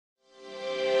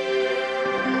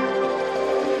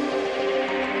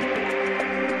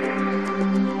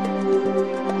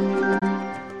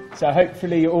So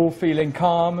hopefully you're all feeling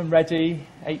calm and ready.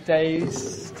 8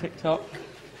 days, tick-tock.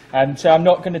 So I'm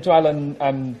not going to dwell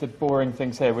on the boring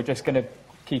things here. We're just going to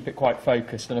keep it quite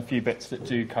focused on a few bits that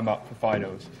do come up for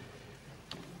finals.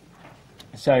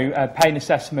 So pain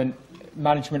assessment,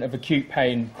 management of acute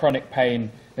pain, chronic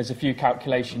pain. There's a few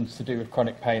calculations to do with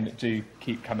chronic pain that do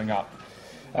keep coming up.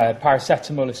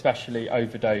 Paracetamol especially,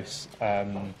 overdose,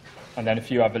 and then a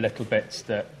few other little bits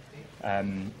that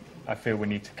I feel we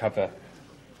need to cover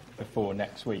before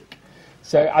next week.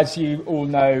 So as you all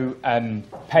know,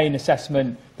 pain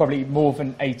assessment, probably more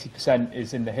than 80%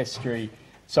 is in the history.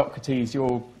 Socrates, you're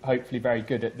all hopefully very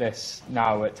good at this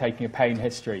now, at taking a pain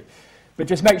history. But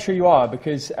just make sure you are,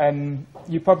 because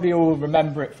you probably all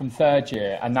remember it from third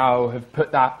year and now have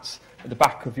put that at the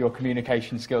back of your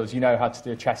communication skills. You know how to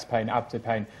do a chest pain, abdo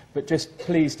pain, but just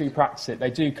please do practice it.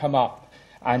 They do come up,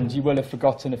 and you will have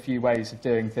forgotten a few ways of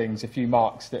doing things, a few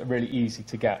marks that are really easy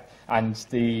to get. And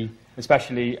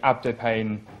especially abdo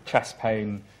pain, chest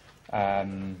pain,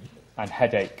 and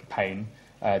headache pain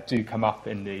do come up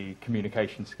in the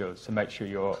communication skills, so make sure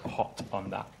you're hot on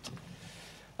that.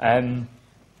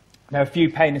 Now, a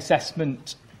few pain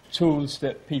assessment tools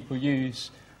that people use,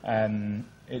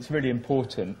 it's really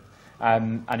important,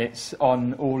 and it's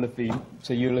on all of the,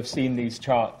 so you'll have seen these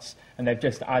charts, and they've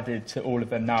just added to all of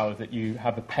them now that you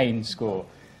have a pain score.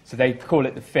 So they call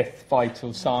it the fifth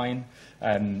vital sign,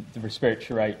 the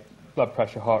respiratory rate, blood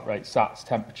pressure, heart rate, SATs,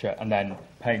 temperature, and then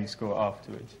pain score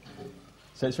afterwards.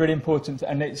 So it's really important,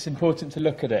 and it's important to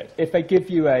look at it. If they give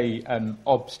you a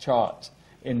OBS chart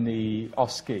in the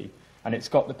OSCE, and it's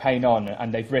got the pain on,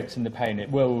 and they've written the pain,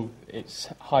 it's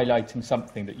highlighting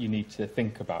something that you need to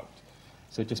think about.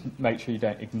 So just make sure you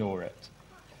don't ignore it.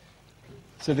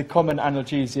 So the common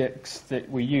analgesics that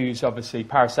we use, obviously,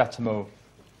 paracetamol,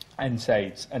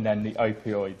 NSAIDs, and then the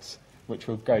opioids, which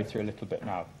we'll go through a little bit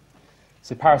now.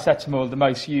 So paracetamol, the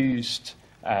most used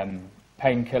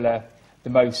painkiller, the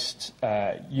most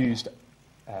used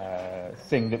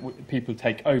thing that people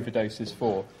take overdoses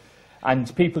for.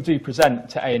 And people do present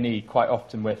to A&E quite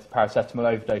often with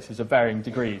paracetamol overdoses of varying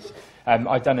degrees.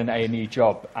 I've done an A&E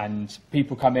job, and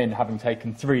people come in having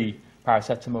taken 3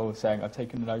 paracetamol, saying, I've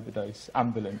taken an overdose,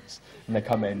 ambulance, and they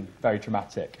come in very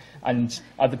dramatic. And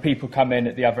other people come in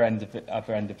at the other end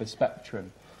of the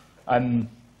spectrum. I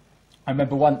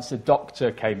remember once a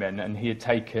doctor came in, and he had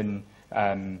taken,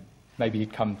 maybe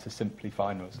he'd come to Simply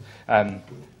Finals,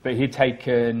 but he'd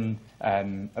taken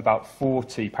about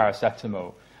 40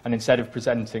 paracetamol, and instead of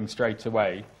presenting straight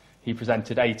away, he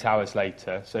presented 8 hours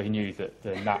later, so he knew that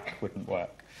the NAC wouldn't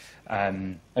work.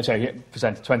 And so he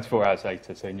presented 24 hours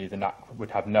later, so he knew the NAC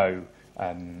would have no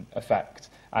effect.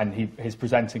 And his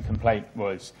presenting complaint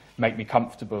was, make me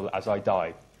comfortable as I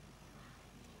die.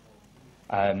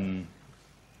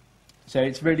 So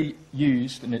it's really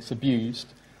used and it's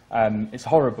abused. It's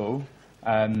horrible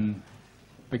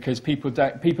because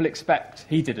people expect,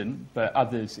 he didn't, but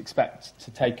others expect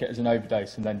to take it as an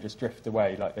overdose and then just drift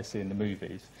away like they see in the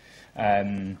movies.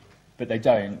 But they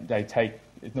don't.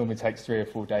 It normally takes 3 or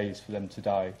 4 days for them to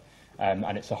die,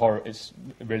 and it's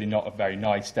really not a very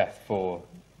nice death for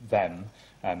them,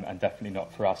 and definitely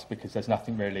not for us, because there's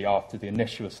nothing really after the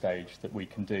initial stage that we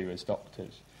can do as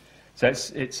doctors. So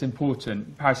it's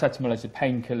important. Paracetamol as a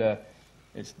painkiller,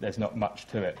 there's not much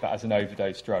to it, but as an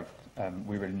overdose drug,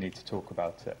 we really need to talk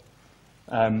about it.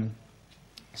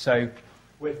 So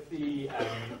with the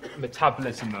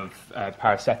metabolism of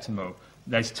paracetamol,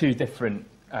 there's 2 different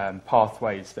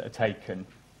pathways that are taken.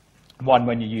 One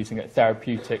when you're using it at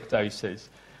therapeutic doses,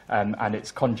 and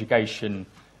its conjugation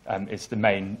is the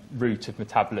main route of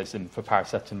metabolism for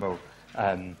paracetamol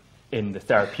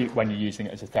when you're using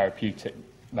it as a therapeutic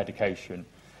medication.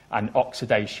 And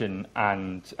oxidation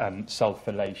and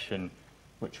sulfylation,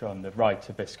 which are on the right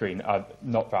of this screen, are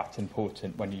not that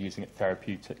important when you're using it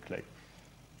therapeutically.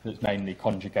 It's mainly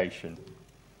conjugation.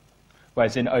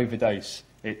 Whereas in overdose,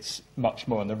 it's much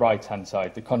more on the right-hand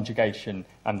side. The conjugation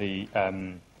and the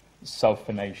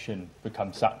sulfonation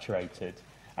become saturated.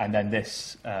 And then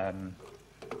this, the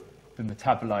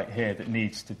metabolite here that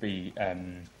needs to be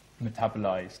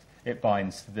metabolized, it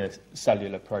binds to the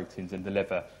cellular proteins in the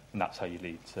liver, and that's how you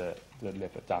lead to the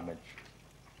liver damage.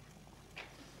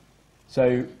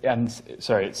 So,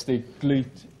 it's the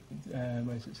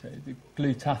the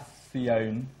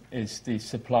glutathione is the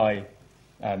supply,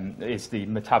 is the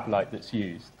metabolite that's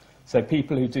used. So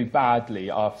people who do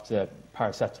badly after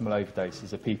paracetamol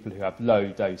overdoses are people who have low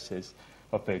doses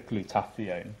of the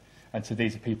glutathione. And so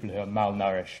these are people who are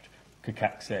malnourished,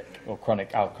 cachexic, or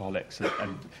chronic alcoholics.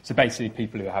 And so basically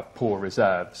people who have poor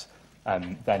reserves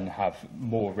then have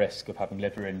more risk of having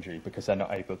liver injury because they're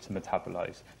not able to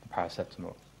metabolize the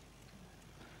paracetamol.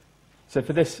 So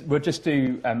for this, we'll just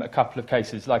do a couple of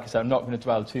cases. Like I said, I'm not going to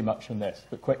dwell too much on this,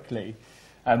 but quickly,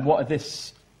 what are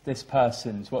this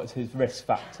person's, what's his risk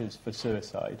factors for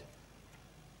suicide?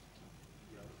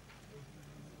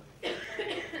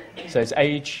 So it's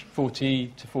age, 40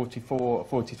 to 44, or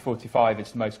 40 to 45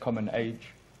 is the most common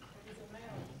age.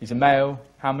 He's a male.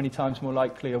 How many times more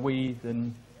likely are we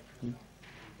than...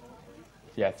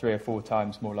 Yeah, 3 or 4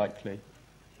 times more likely.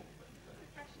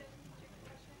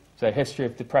 So history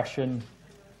of depression.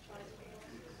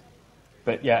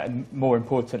 But yeah, and more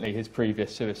importantly, his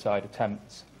previous suicide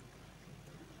attempts.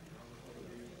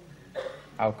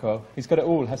 Alcohol. He's got it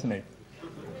all, hasn't he?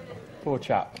 Poor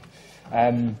chap.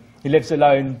 He lives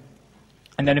alone.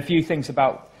 And then a few things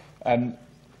about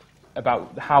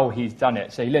how he's done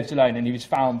it. So he lives alone and he was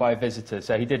found by a visitor.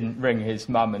 So he didn't ring his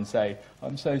mum and say,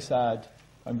 I'm so sad,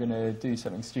 I'm going to do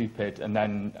something stupid, and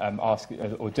then ask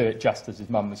or do it just as his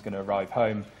mum was going to arrive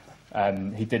home.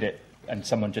 He did it and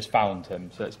someone just found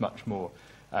him. So it's much more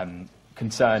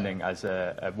concerning as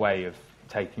a way of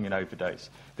taking an overdose.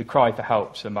 The cry for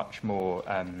helps are much more,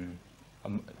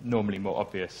 normally more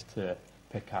obvious to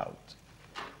pick out.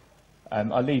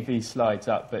 I'll leave these slides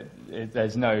up, but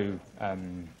there's no...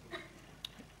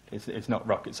 It's not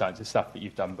rocket science. It's stuff that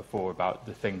you've done before about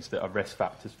the things that are risk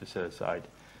factors for suicide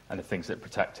and the things that are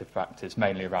protective factors,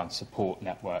 mainly around support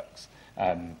networks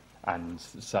and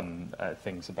some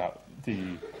things about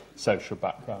the social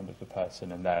background of the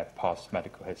person and their past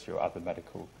medical history or other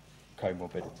medical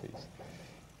comorbidities.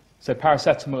 So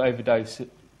paracetamol overdose,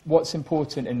 what's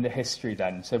important in the history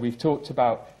then? So we've talked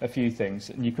about a few things,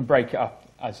 and you can break it up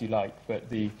as you like, but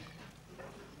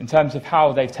in terms of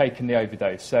how they've taken the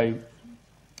overdose. So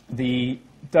the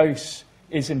dose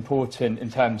is important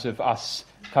in terms of us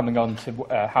coming on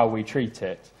to how we treat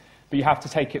it, but you have to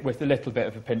take it with a little bit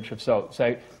of a pinch of salt.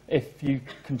 So if you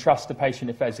can trust the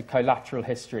patient, if there's a collateral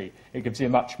history, it gives you a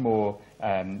much more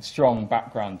strong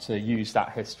background to use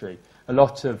that history. A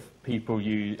lot of people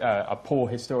are poor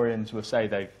historians will say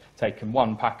they've taken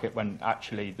 1 packet when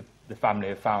actually the family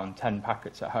have found 10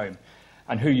 packets at home.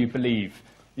 And who you believe,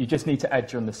 you just need to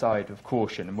edge on the side of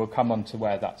caution, and we'll come on to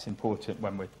where that's important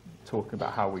when we're talking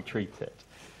about how we treat it.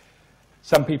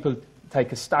 Some people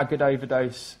take a staggered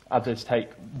overdose, others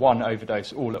take 1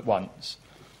 overdose all at once.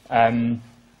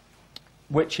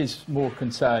 Which is more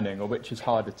concerning, or which is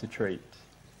harder to treat?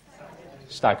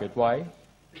 Staggered. Why?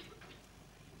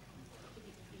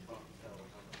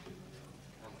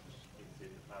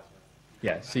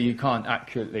 Yeah, so you can't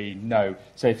accurately know.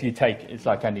 So if you take, it's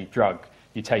like any drug,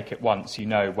 you take it once, you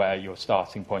know where your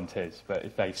starting point is. But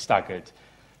if they've staggered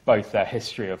both their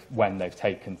history of when they've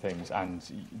taken things and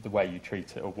the way you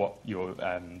treat it or what your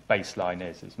baseline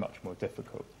is much more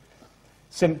difficult.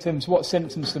 Symptoms, what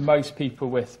symptoms do most people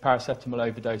with paracetamol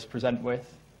overdose present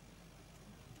with?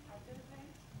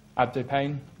 Abdo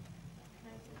pain?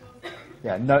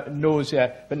 Yeah,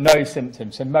 nausea, but no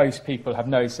symptoms. So most people have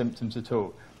no symptoms at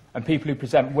all. And people who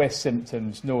present with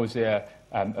symptoms, nausea,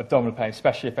 abdominal pain,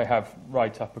 especially if they have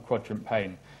right upper quadrant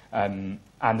pain, and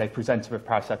they presented with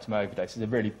paracetamol overdose, is a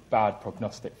really bad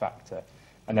prognostic factor.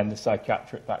 And then the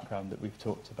psychiatric background that we've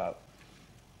talked about.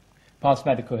 Past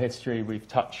medical history we've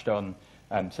touched on,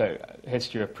 so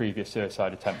history of previous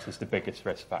suicide attempts is the biggest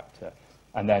risk factor.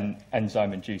 And then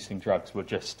enzyme-inducing drugs will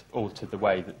just alter the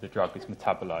way that the drug is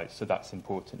metabolized, so that's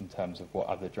important in terms of what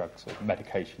other drugs or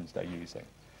medications they're using.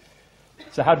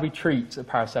 So how do we treat a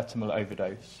paracetamol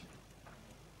overdose?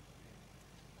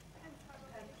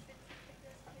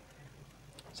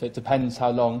 So it depends how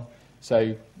long.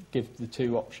 So give the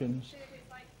 2 options.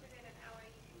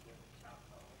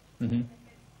 Mm-hmm.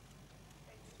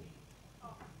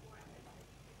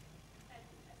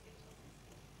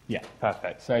 Yeah,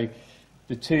 perfect. So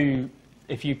the 2,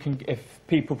 if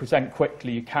people present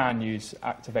quickly, you can use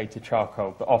activated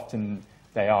charcoal, but often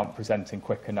they aren't presenting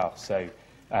quick enough. So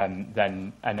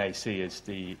then NAC is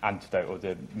the antidote or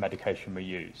the medication we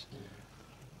use.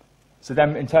 So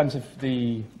then in terms of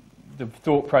the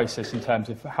thought process in terms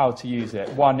of how to use it,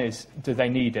 1 is, do they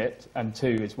need it? And 2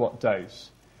 is, what dose?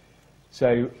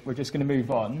 So we're just going to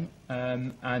move on.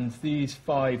 And these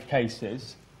 5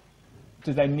 cases,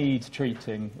 do they need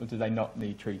treating or do they not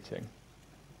need treating?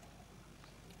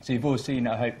 So you've all seen,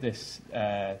 I hope, this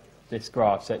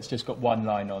graph. So it's just got 1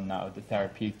 line on now,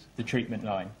 the treatment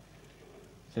line.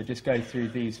 So just go through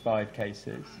these 5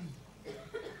 cases.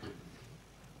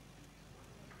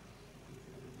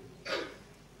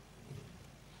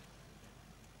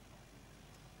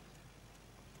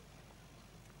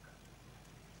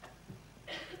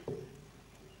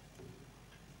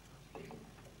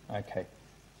 Okay.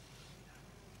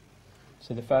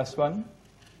 So the first one,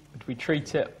 would we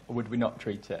treat it or would we not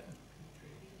treat it?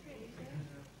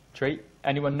 Treat.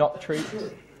 Anyone not treat?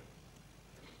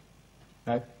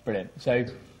 No? Brilliant. So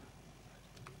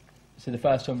the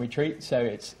first one we treat, so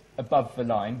it's above the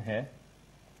line here.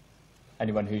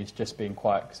 Anyone who's just being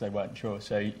quiet because they weren't sure.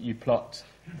 So you plot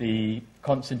the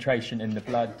concentration in the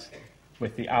blood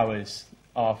with the hours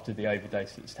after the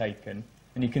overdose that's taken.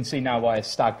 And you can see now why a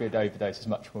staggered overdose is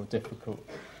much more difficult.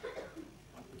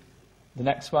 The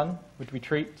next one, would we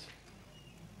treat?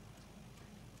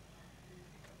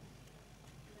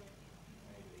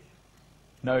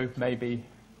 No, maybe.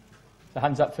 So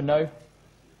hands up for no.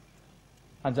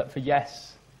 Hands up for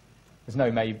yes. There's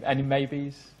no maybe. Any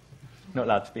maybes? Not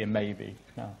allowed to be a maybe.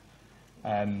 No.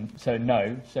 So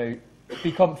no. So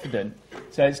be confident.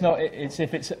 So it's not. It's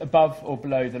if it's above or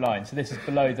below the line. So this is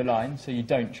below the line. So you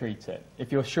don't treat it.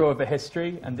 If you're sure of the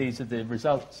history and these are the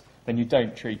results, then you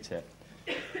don't treat it.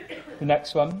 The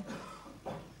next one.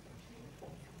 So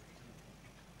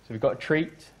we've got a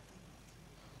treat.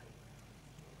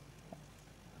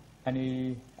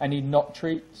 Any not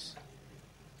treats?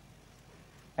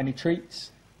 Any treats?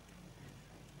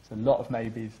 It's a lot of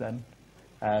maybes then.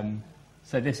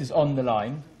 So this is on the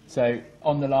line. So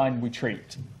on the line we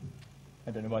treat.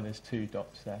 I don't know why there's 2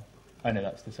 dots there. Oh no,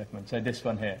 that's the second one. So this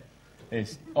one here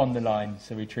is on the line,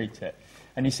 so we treat it.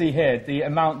 And you see here, the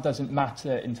amount doesn't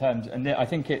matter in terms, and I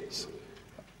think it's,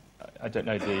 I don't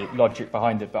know the logic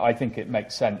behind it, but I think it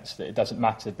makes sense that it doesn't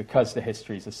matter because the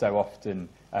histories are so often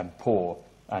poor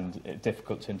and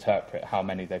difficult to interpret how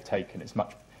many they've taken.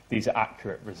 These are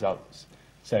accurate results.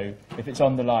 So if it's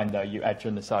on the line, though, you edge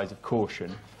on the side of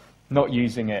caution. Not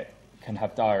using it can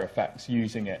have dire effects.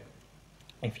 Using it,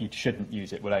 if you shouldn't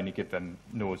use it, will only give them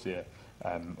nausea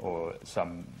or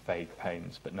some vague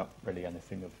pains, but not really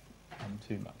anything of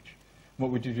too much.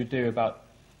 What would you do about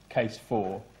case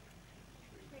 4?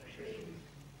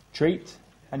 Treat.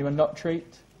 Anyone not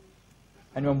treat?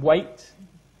 Anyone wait?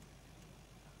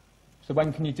 So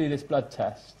when can you do this blood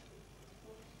test?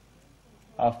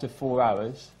 After 4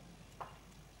 hours.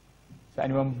 So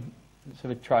anyone, so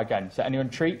we try again. So anyone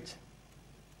treat?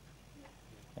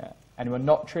 Yeah. Anyone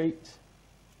not treat?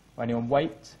 Or anyone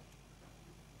wait?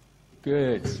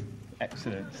 Good.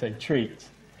 Excellent. So treat.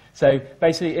 So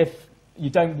basically if you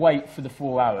don't wait for the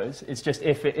 4 hours, it's just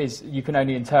if it is, you can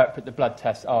only interpret the blood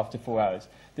test after 4 hours.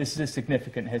 This is a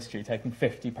significant history, taking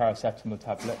 50 paracetamol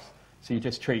tablets. So you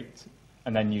just treat,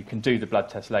 and then you can do the blood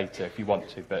test later if you want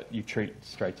to, but you treat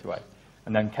straight away.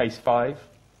 And then case 5.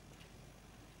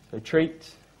 So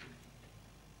treat,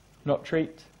 not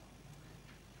treat,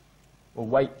 or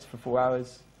wait for 4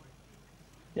 hours.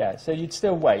 Yeah, so you'd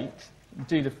still wait,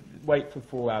 wait for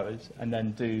 4 hours, and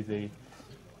then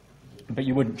but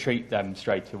you wouldn't treat them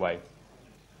straight away.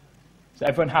 So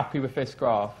everyone happy with this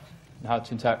graph and how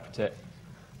to interpret it?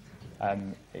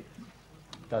 It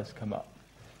does come up.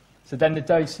 So then the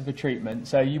dose of the treatment.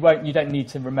 So you don't need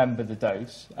to remember the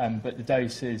dose, but the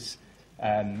dose is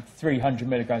 300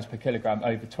 milligrams per kilogram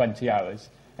over 20 hours,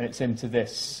 and it's into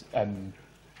this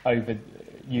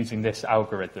using this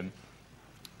algorithm,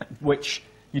 which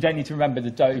you don't need to remember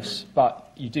the dose,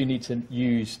 but you do need to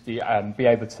use be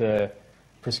able to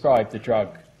prescribe the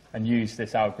drug and use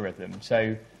this algorithm.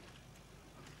 So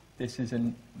this is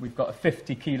we've got a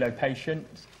 50 kilo patient.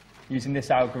 Using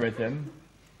this algorithm,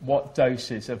 what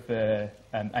doses of the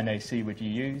NAC would you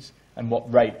use, and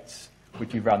what rates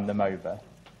would you run them over?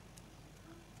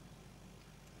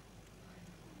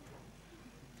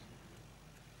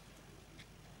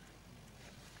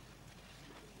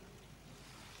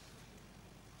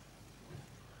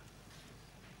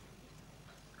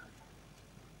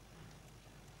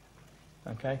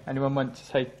 Okay, anyone want to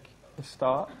take a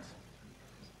start?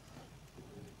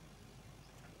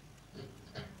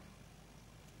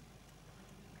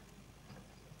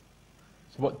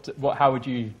 So how would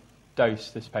you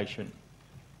dose this patient?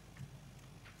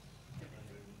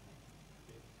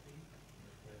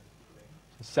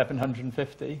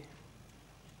 750?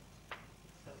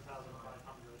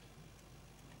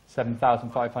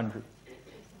 7,500.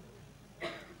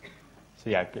 So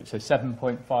yeah, good. So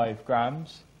 7.5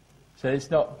 grams. So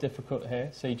it's not difficult here.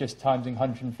 So you're just timesing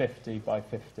 150 by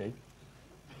 50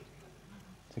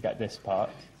 to get this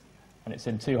part. And it's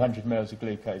in 200 mils of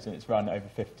glucose, and it's run over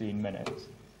 15 minutes.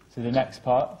 So the next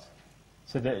part,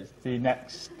 the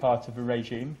next part of a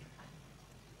regime.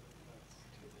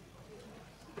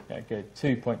 Yeah, good.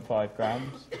 2.5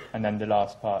 grams, and then the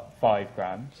last part, 5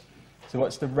 grams. So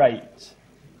what's the rate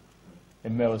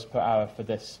in mils per hour for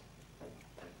this?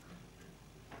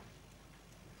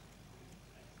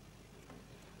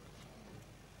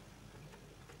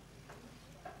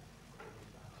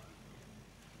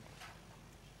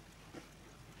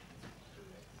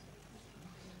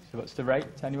 So what's the rate?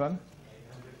 Anyone?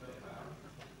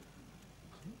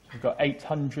 We've got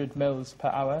 800 mils per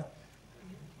hour.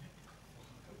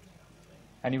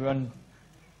 Anyone?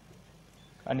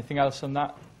 Anything else on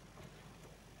that?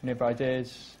 Any other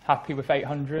ideas? Happy with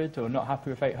 800 or not happy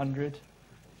with 800?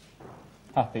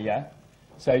 Happy, yeah?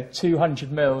 So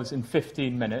 200 mils in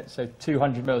 15 minutes, so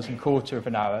 200 mils in a quarter of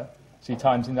an hour. So you're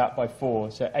timesing that by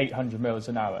 4, so 800 mils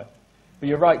an hour. But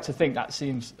you're right to think that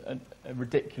seems a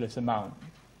ridiculous amount,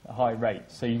 a high rate.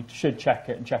 So you should check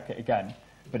it and check it again,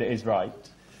 but it is right.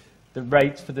 The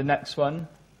rate for the next one.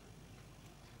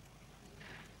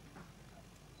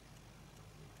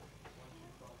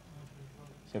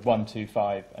 So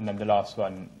 125, and then the last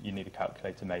one, you need a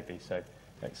calculator maybe, so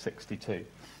like 62.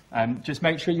 Just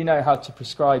make sure you know how to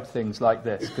prescribe things like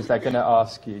this, because they're going to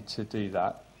ask you to do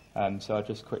that. So I'll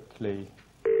just quickly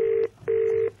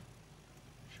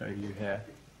show you here.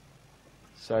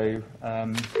 So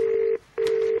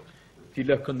if you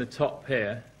look on the top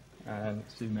here,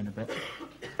 let's zoom in a bit.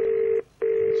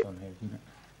 It's on here, isn't it?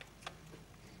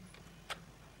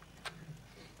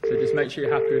 So just make sure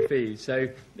you're happy with these. So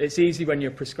it's easy when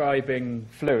you're prescribing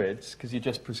fluids, because you're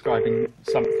just prescribing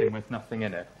something with nothing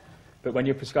in it. But when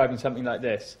you're prescribing something like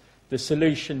this, the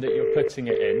solution that you're putting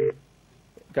it in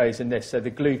goes in this. So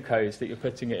the glucose that you're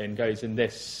putting it in goes in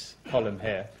this column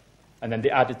here. And then the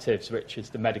additives, which is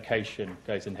the medication,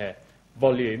 goes in here.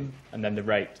 Volume, and then the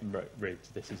rate and route.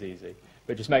 This is easy.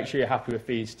 But just make sure you're happy with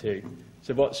these two.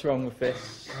 So what's wrong with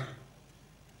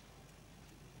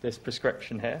this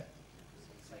prescription here?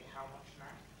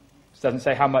 It doesn't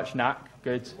say how much NAC.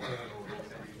 Good.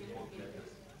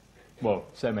 Well,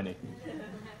 so many.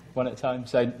 One at a time.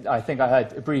 So I think I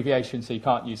had abbreviation, so you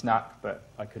can't use NAC, but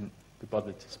I couldn't be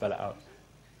bothered to spell it out.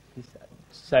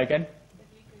 Say again?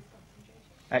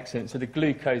 Excellent. So the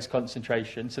glucose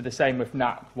concentration. So the same with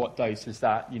NAC. What dose is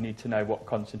that? You need to know what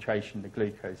concentration the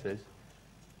glucose is.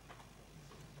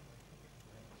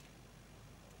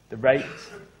 The rate.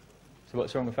 So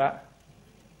what's wrong with that?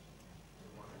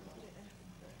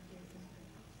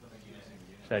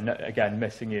 So no, again,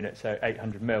 missing unit, so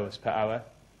 800 mils per hour.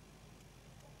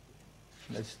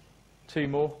 There's two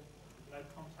more. No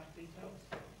contact details?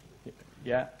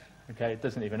 Yeah, okay, it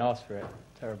doesn't even ask for it.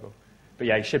 Terrible. But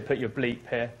yeah, you should put your bleep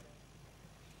here.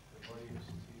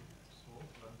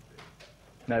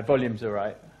 No, volume's all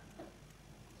right.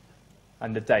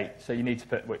 And the date, so you need to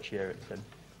put which year it's in.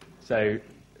 So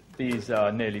these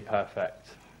are nearly perfect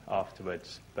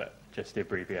afterwards, but just the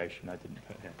abbreviation I didn't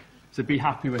put here. So be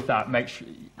happy with that. Make sure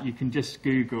you can just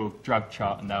Google drug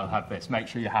chart and they'll have this. Make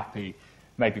sure you're happy.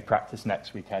 Maybe practice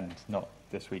next weekend, not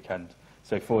this weekend.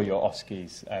 So for your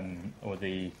OSCEs or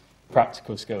the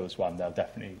practical skills one, they'll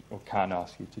definitely or can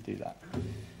ask you to do that.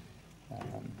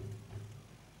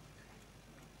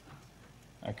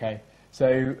 Okay.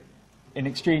 So in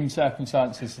extreme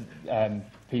circumstances,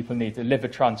 people need a liver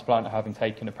transplant having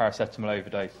taken a paracetamol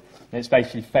overdose. And it's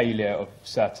basically failure of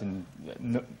certain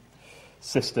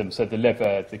systems, so the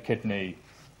liver, the kidney,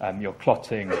 your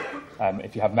clotting,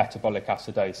 if you have metabolic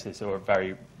acidosis or a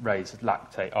very raised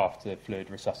lactate after fluid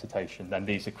resuscitation, then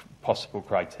these are possible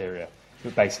criteria.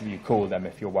 But basically you call them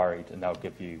if you're worried and they'll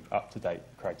give you up-to-date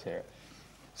criteria.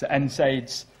 So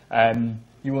NSAIDs,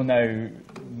 you will know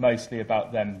mostly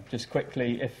about them. Just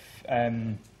quickly,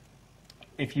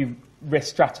 if you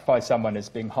risk stratify someone as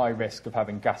being high risk of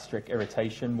having gastric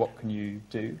irritation, what can you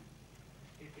do?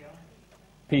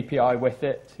 PPI with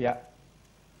it, yeah.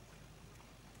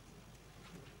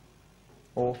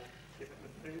 Or? Give it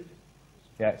with food.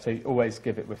 Yeah, so you always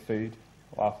give it with food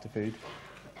or after food.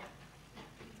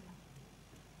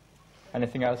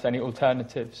 Anything else? Any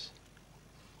alternatives?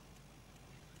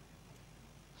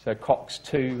 So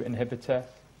COX-2 inhibitor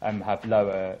have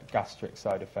lower gastric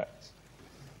side effects.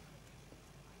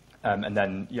 And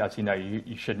then, as you know,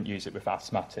 you shouldn't use it with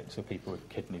asthmatics or people with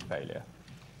kidney failure.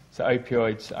 So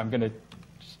opioids, I'm going to,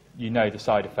 you know the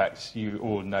side effects. You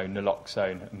all know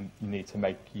naloxone, and you need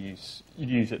to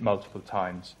use it multiple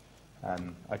times.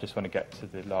 I just want to get to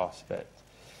the last bit.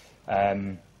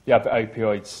 Yeah, but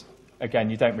opioids, again,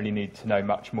 you don't really need to know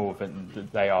much more than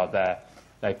they are there.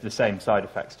 They have the same side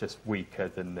effects, just weaker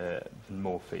than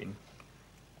morphine.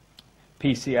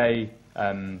 PCA,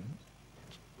 I'm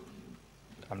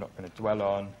not going to dwell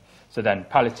on. So then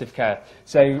palliative care.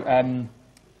 So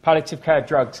palliative care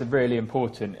drugs are really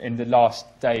important in the last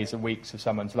days and weeks of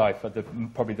someone's life, are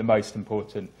probably the most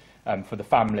important for the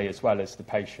family as well as the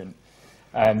patient.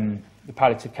 The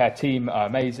palliative care team are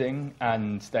amazing,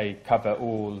 and they cover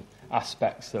all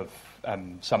aspects of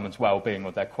someone's well-being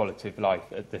or their quality of life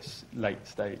at this late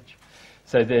stage.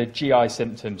 So the GI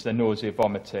symptoms, the nausea,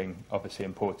 vomiting, obviously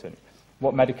important.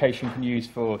 What medication can you use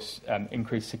for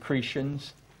increased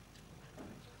secretions?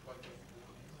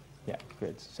 Yeah,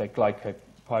 good. So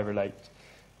glycopyrrolate.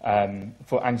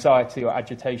 For anxiety or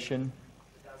agitation?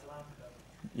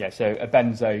 Yeah, so a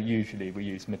benzo, usually we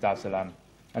use midazolam.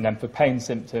 And then for pain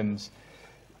symptoms,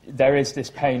 there is this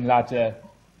pain ladder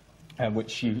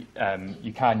which you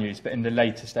can use, but in the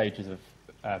later stages of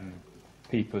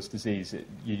people's disease,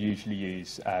 you usually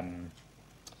use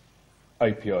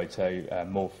opioids, so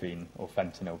morphine or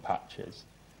fentanyl patches.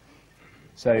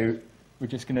 So we're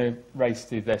just going to race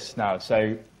through this now.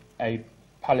 So a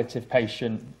palliative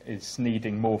patient is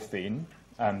needing morphine.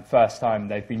 First time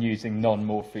they've been using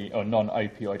non-morphine or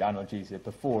non-opioid analgesia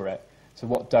before it. So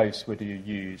what dose would you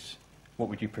use? What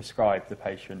would you prescribe the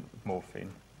patient with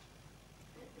morphine?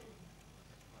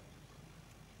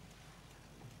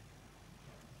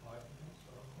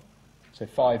 So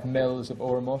 5 mils of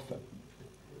Oromorph.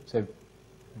 So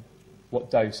what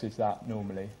dose is that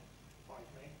normally? 5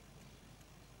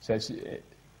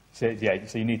 mg.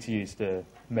 So you need to use the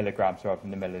milligrams rather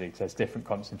than the milliliters. There's different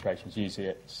concentrations. Usually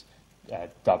it's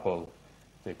double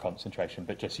the concentration,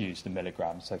 but just use the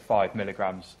milligrams. So 5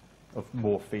 milligrams of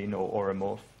morphine or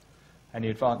Oromorph. Any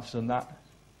advances on that?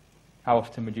 How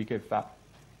often would you give that?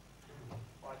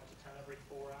 5 to 10 every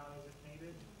 4 hours if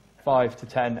needed. 5 to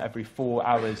 10 every 4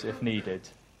 hours if needed.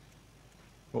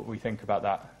 What do we think about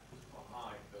that?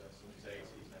 High, but some say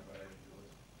it's never overdoing.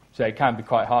 So it can be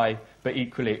quite high, but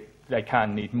equally they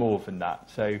can need more than that.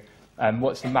 So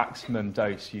what's the maximum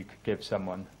dose you could give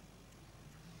someone?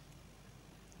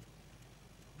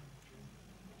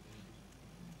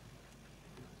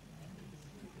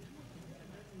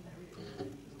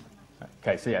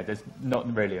 Okay, so yeah, there's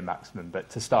not really a maximum, but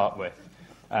to start with.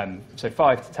 So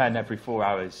 5 to 10 every 4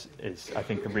 hours is, I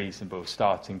think, a reasonable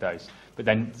starting dose. But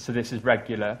then, so this is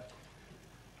regular,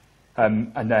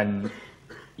 and then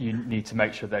you need to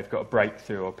make sure they've got a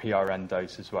breakthrough or PRN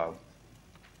dose as well.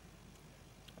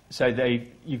 So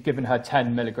you've given her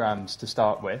 10 milligrams to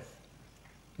start with,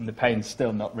 and the pain's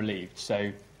still not relieved.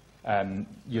 So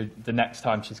the next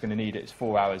time she's going to need it is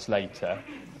 4 hours later.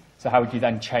 So how would you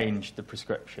then change the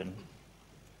prescription?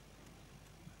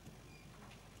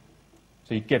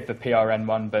 So you give the PRN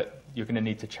one, but you're going to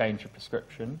need to change the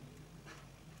prescription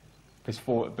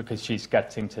because she's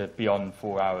getting to beyond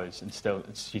 4 hours and still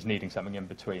she's needing something in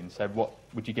between. So what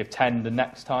would you give 10 the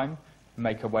next time and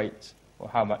make her wait, or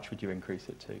how much would you increase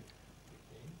it to? 15.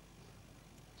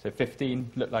 So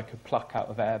 15 looked like a pluck out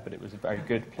of air, but it was a very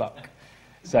good pluck.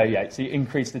 So yeah, so you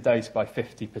increase the dose by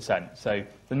 50%. So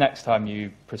the next time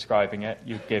you're prescribing it,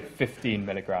 you give 15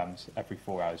 milligrams every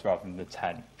 4 hours rather than the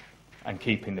 10, and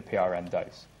keeping the PRN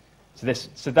dose.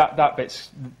 So that bit's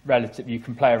relative. You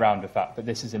can play around with that, but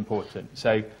this is important.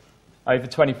 So over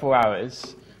 24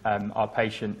 hours, our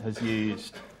patient has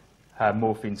used her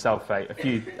morphine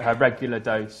sulfate, her regular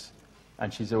dose,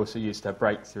 and she's also used her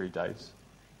breakthrough dose.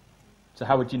 So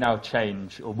how would you now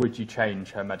change, or would you change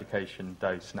her medication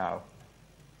dose now?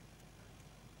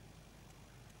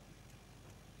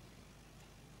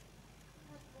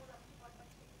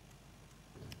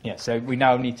 Yeah, so we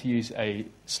now need to use a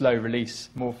slow-release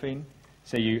morphine.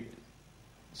 So you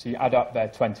add up their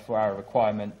 24-hour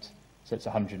requirement, so it's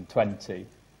 120,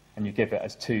 and you give it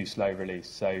as 2 slow-release.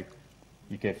 So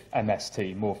you give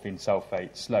MST, morphine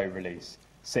sulfate, slow-release.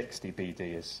 60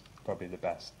 BD is probably the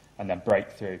best. And then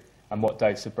breakthrough. And what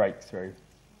dose of breakthrough?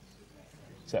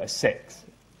 So a sixth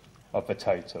of the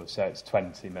total, so it's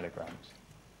 20 milligrams.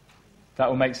 That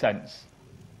will make sense?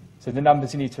 So the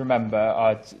numbers you need to remember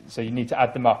are, so you need to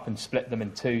add them up and split them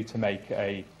in 2 to make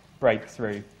a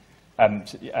breakthrough,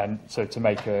 and so to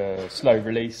make a slow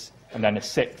release, and then a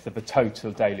sixth of the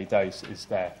total daily dose is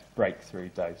their breakthrough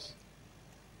dose.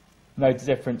 No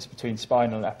difference between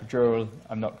spinal and epidural.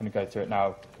 I'm not going to go through it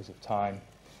now because of time.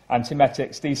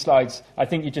 Antiemetics, these slides, I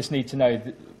think you just need to know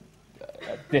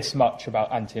this much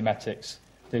about antiemetics.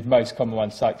 The most common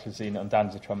ones, cyclizine,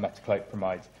 ondansetron,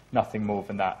 metoclopramide. Nothing more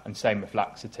than that, and same with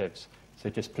laxatives. So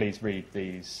just please read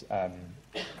these.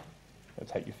 It'll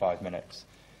take you 5 minutes.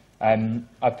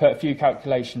 I've put a few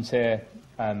calculations here,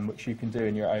 which you can do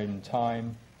in your own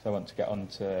time. So I want to get on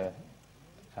to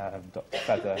Dr.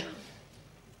 Feather.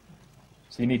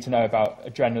 So you need to know about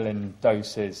adrenaline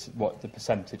doses, what the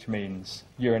percentage means.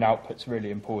 Urine output's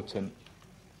really important,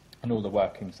 and all the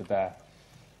workings are there.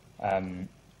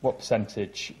 What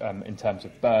percentage, in terms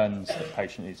of burns, the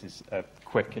patient uses a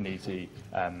quick and easy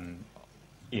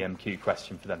EMQ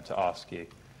question for them to ask you.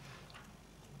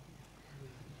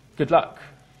 Good luck.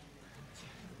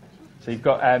 So you've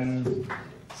got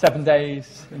 7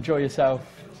 days, enjoy yourself,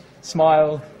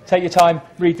 smile, take your time,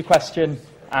 read the question,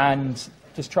 and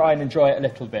just try and enjoy it a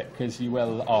little bit, because you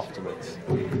will afterwards.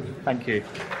 Thank you.